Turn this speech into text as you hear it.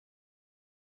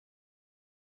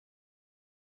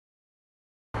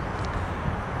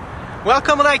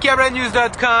Welcome on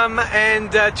IKEABrandNews.com,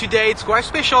 and today it's quite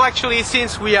special actually,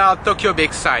 since we are at Tokyo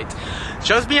Big Site.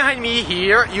 Just behind me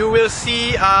here you will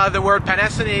see the word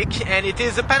Panasonic, and it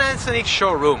is a Panasonic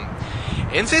showroom.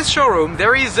 In this showroom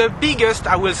there is the biggest,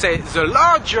 I will say the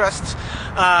largest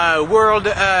world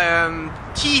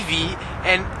TV,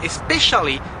 and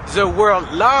especially the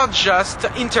world's largest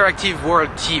interactive world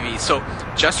TV. So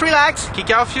just relax, kick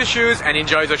off your shoes and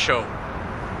enjoy the show.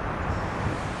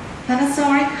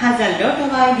 Panasonic has a lot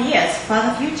of ideas for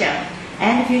the future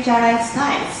and future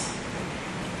lifestyles.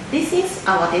 This is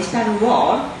our digital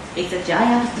wall. It's a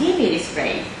giant TV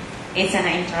display. It's an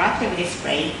interactive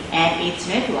display and it's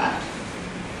networked.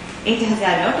 It has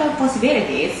a lot of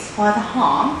possibilities for the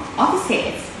home,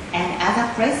 offices, and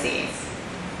other places.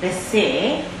 Let's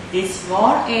say this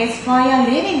wall is for your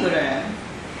living room.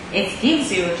 It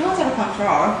gives you total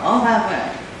control over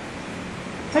work.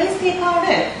 Please take a look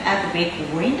at the big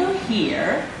window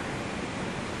here.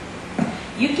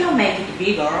 You can make it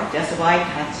bigger just by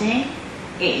touching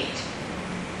it.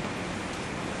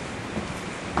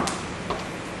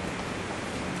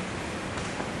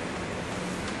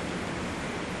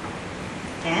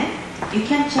 Then you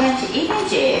can change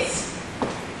images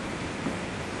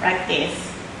like this.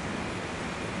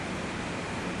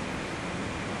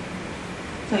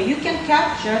 So you can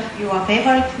capture your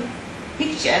favorite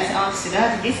pictures on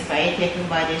large display taken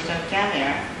by digital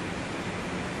camera.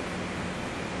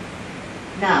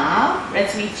 Now,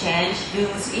 let me change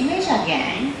room's image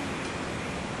again.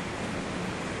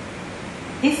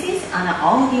 This is an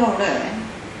audio room.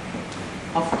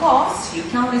 Of course, you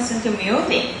can listen to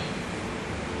music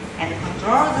and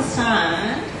control the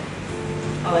sound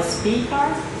of a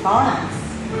speaker balance.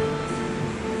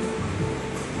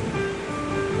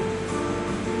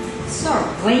 So,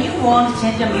 when you want to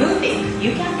change the music,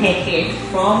 you can take it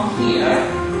from here.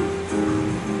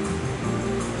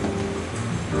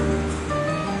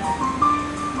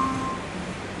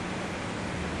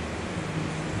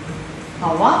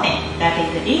 For one thing, that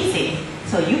is easy,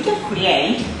 so you can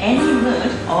create any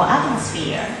mood or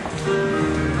atmosphere.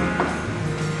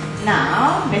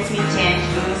 Now, let me change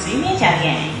room's image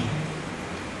again.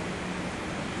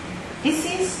 This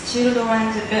is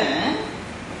children's room.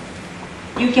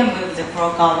 You can move the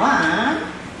clock around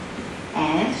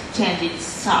and change its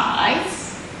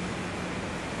size.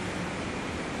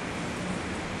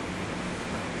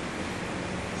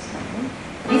 So,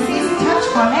 this is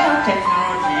touch panel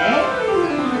technology.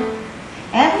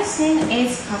 Everything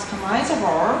is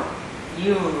customizable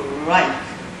you like.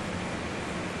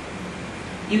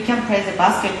 You can play the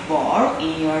basketball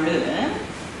in your room.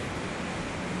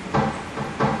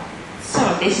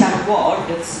 So this wall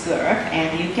looks good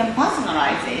and you can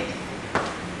personalize it.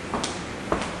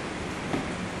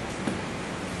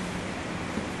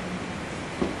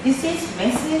 This is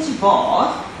message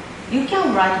board. You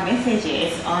can write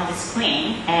messages on the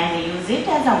screen and use it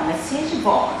as a message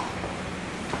board.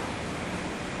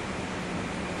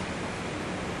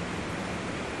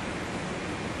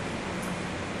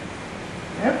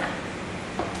 Look.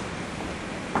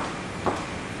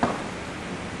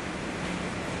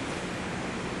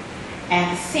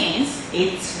 And since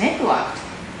it's networked,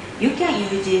 you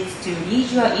can use it to read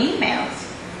your emails.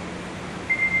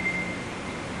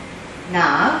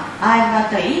 Now, I've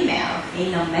got the email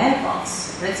in a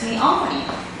mailbox. Let me open it.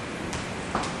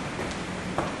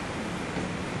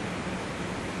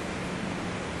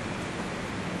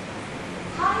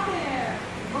 Hi there!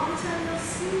 Long time no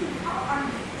see. How are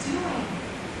you doing?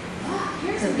 Look,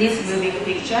 here's So this moving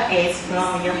picture is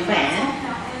from your friend.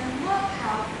 And look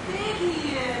how big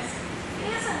he is.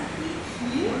 Isn't he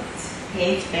cute?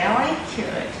 He's very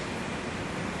cute.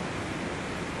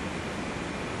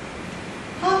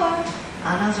 How about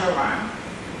another one?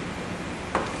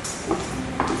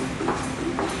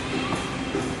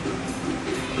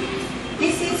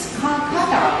 This is car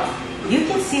catalog. You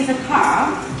can see the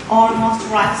car almost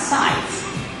right size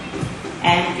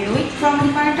and view it from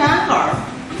different angle.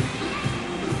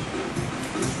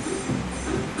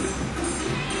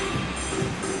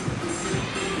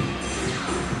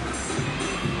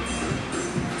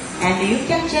 And you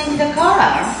can change the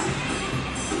color.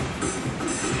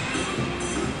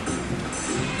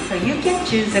 So you can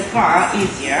choose the color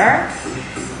easier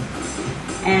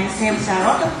and saves a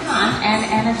lot of time and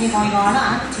energy going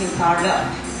on to car load.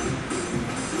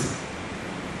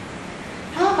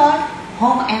 How about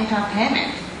home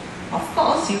entertainment? Of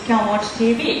course, you can watch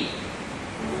TV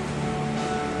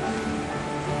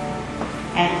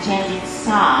and change its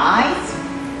size,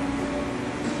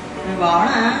 move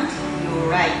around,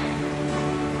 you like.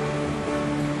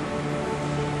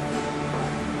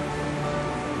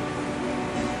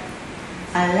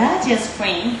 A larger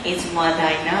screen is more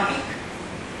dynamic.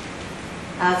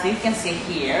 As you can see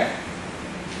here,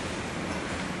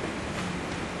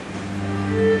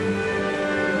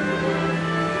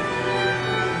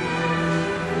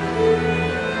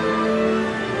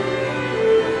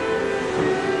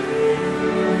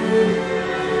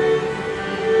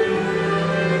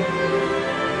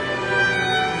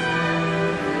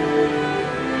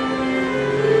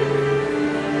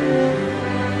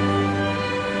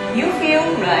 you feel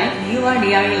like you are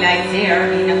really like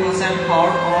there in a concert hall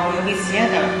or movie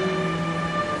theater.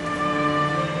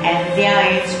 And there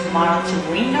is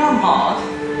multi-window mode.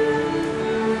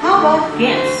 How about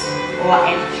games or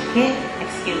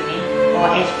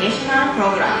educational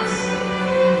programs?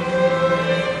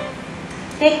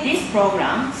 Take this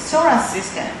program, Solar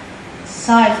System.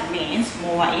 Size means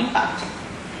more impact.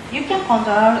 You can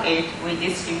control it with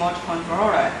this remote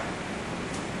controller.